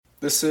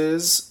This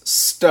is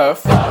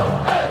Stuff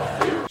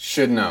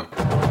Should Know.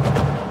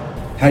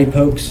 Howdy,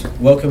 folks.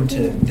 Welcome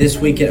to This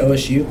Week at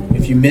OSU.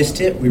 If you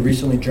missed it, we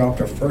recently dropped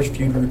our first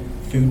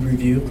food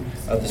review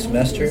of the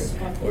semester.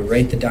 We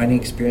rate the dining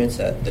experience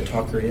at the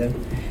Taqueria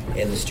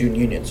and the Student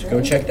Union, so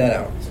go check that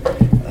out.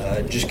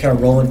 Just kind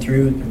of rolling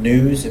through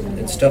news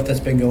and stuff that's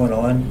been going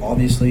on.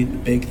 Obviously, the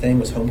big thing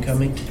was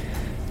homecoming.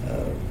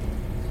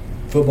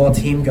 Football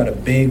team got a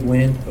big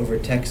win over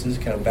Texas,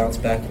 kind of bounce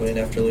back win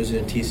after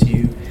losing to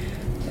TCU.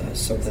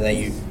 Something that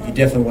you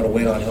definitely want to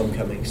win on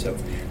homecoming, so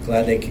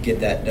glad they could get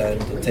that done.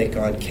 They'll take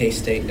on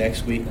K-State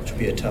next week, which will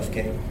be a tough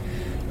game.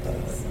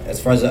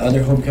 As far as the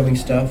other homecoming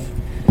stuff,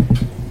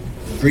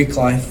 Greek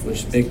Life, which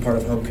is a big part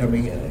of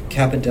homecoming,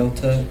 Kappa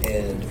Delta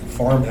and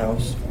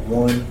Farmhouse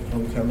won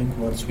homecoming,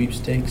 won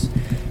sweepstakes,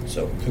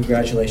 so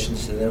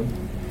congratulations to them.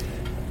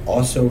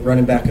 Also,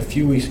 running back a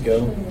few weeks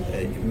ago,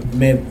 you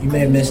may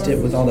have missed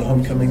it with all the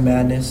homecoming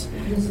madness,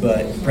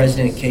 but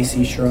President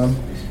Casey Shrum,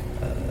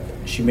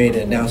 she made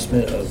an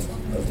announcement of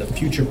the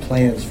future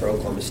plans for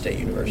Oklahoma State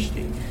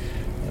University.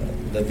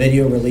 The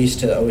video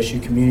released to the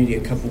OSU community a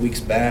couple weeks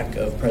back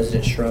of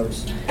President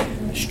Shrum's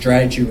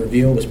strategy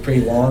reveal was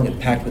pretty long and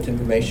packed with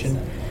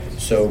information.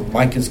 So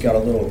Micah's got a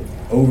little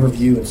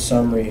overview and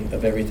summary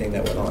of everything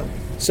that went on.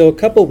 So a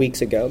couple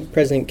weeks ago,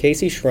 President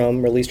Casey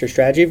Shrum released her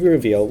strategy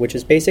reveal, which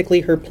is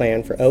basically her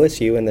plan for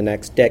OSU in the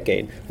next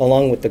decade,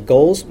 along with the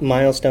goals,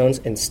 milestones,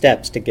 and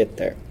steps to get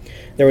there.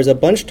 There was a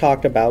bunch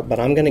talked about, but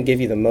I'm going to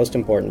give you the most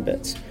important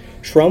bits.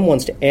 Shrum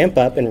wants to amp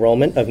up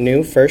enrollment of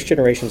new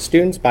first-generation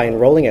students by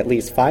enrolling at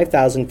least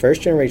 5,000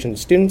 first-generation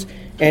students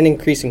and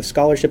increasing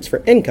scholarships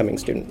for incoming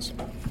students.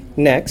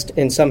 Next,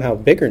 in somehow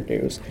bigger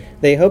news,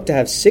 they hope to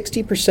have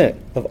 60%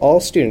 of all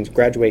students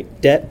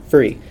graduate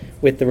debt-free,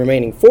 with the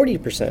remaining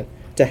 40%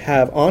 to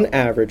have on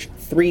average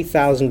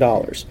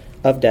 $3,000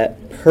 of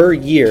debt per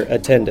year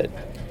attended.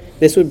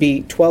 This would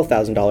be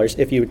 $12,000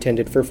 if you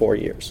attended for 4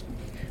 years.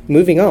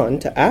 Moving on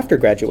to after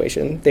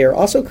graduation, they are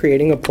also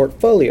creating a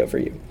portfolio for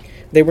you.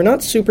 They were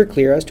not super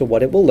clear as to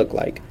what it will look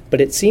like,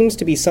 but it seems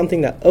to be something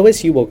that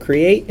OSU will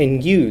create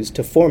and use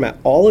to format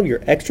all of your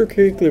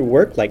extracurricular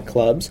work like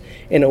clubs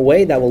in a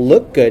way that will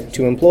look good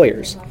to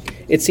employers.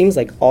 It seems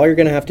like all you're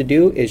going to have to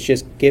do is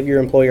just give your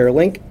employer a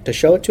link to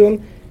show it to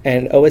them,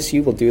 and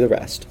OSU will do the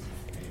rest.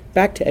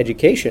 Back to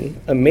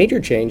education, a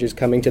major change is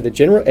coming to the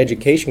general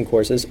education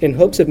courses in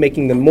hopes of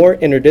making them more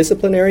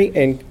interdisciplinary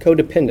and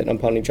codependent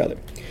upon each other.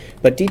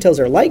 But details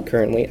are light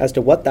currently as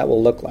to what that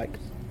will look like.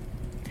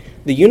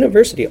 The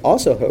university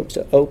also hopes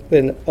to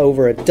open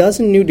over a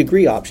dozen new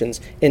degree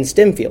options in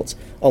STEM fields,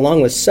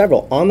 along with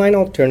several online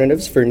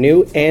alternatives for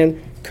new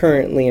and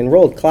currently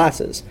enrolled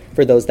classes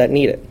for those that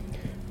need it.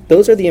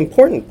 Those are the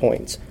important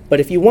points, but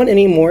if you want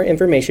any more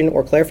information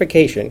or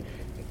clarification,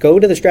 go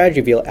to the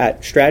strategy reveal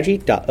at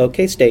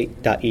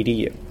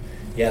strategy.okstate.edu.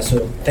 Yeah,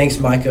 so thanks,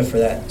 Micah, for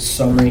that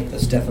summary.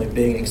 That's definitely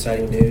big and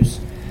exciting news.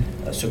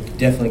 So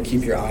definitely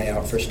keep your eye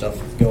out for stuff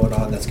going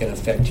on that's going to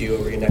affect you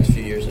over your next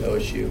few years at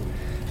OSU.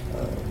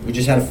 We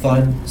just had a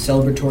fun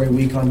celebratory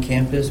week on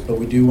campus, but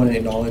we do want to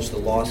acknowledge the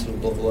loss of a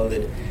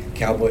beloved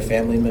Cowboy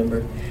family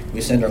member.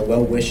 We send our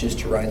well wishes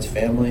to Ryan's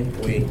family.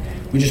 We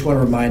just want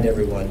to remind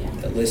everyone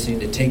listening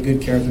to take good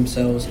care of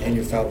themselves and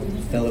your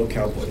fellow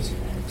Cowboys.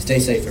 Stay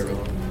safe,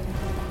 everyone.